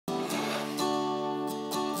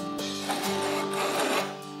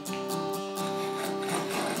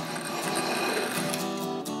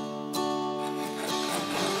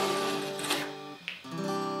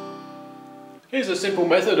Here's a simple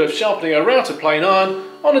method of sharpening a router plane iron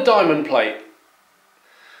on a diamond plate.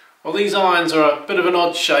 Well, these irons are a bit of an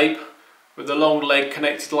odd shape with the long leg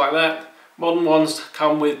connected like that. Modern ones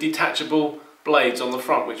come with detachable blades on the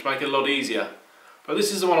front which make it a lot easier. But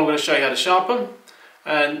this is the one I'm going to show you how to sharpen,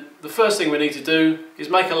 and the first thing we need to do is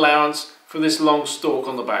make allowance for this long stalk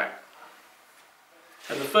on the back.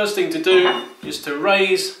 And the first thing to do is to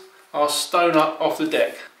raise our stone up off the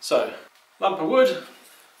deck. So, lump of wood,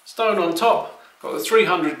 stone on top, got the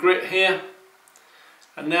 300 grit here,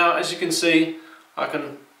 and now as you can see I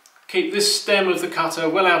can keep this stem of the cutter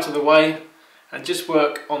well out of the way and just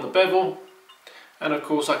work on the bevel, and of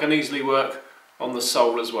course I can easily work on the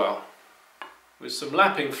sole as well. With some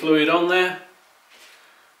lapping fluid on there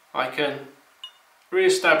I can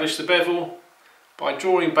re-establish the bevel by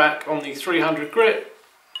drawing back on the 300 grit.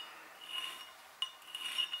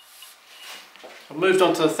 I've moved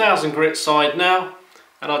on to the 1000 grit side now,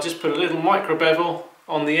 and I'll just put a little micro bevel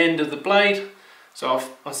on the end of the blade. So I've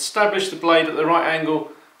established the blade at the right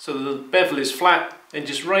angle so that the bevel is flat, and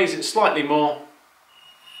just raise it slightly more.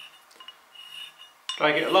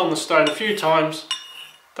 Drag it along the stone a few times,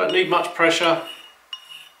 don't need much pressure.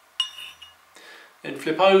 Then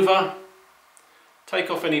flip over,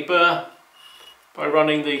 take off any burr by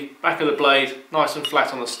running the back of the blade nice and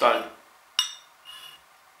flat on the stone.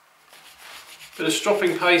 Bit of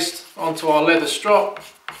stropping paste onto our leather strop.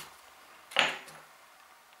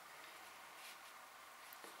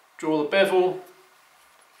 Draw the bevel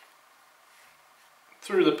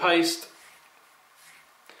through the paste,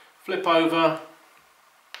 flip over,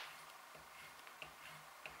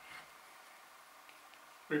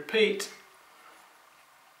 repeat,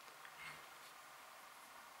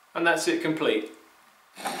 and that's it complete.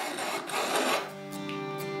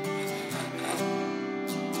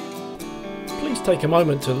 Please take a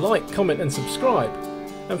moment to like, comment and subscribe,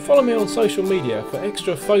 and follow me on social media for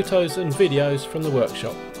extra photos and videos from the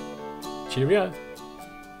workshop. Cheerio!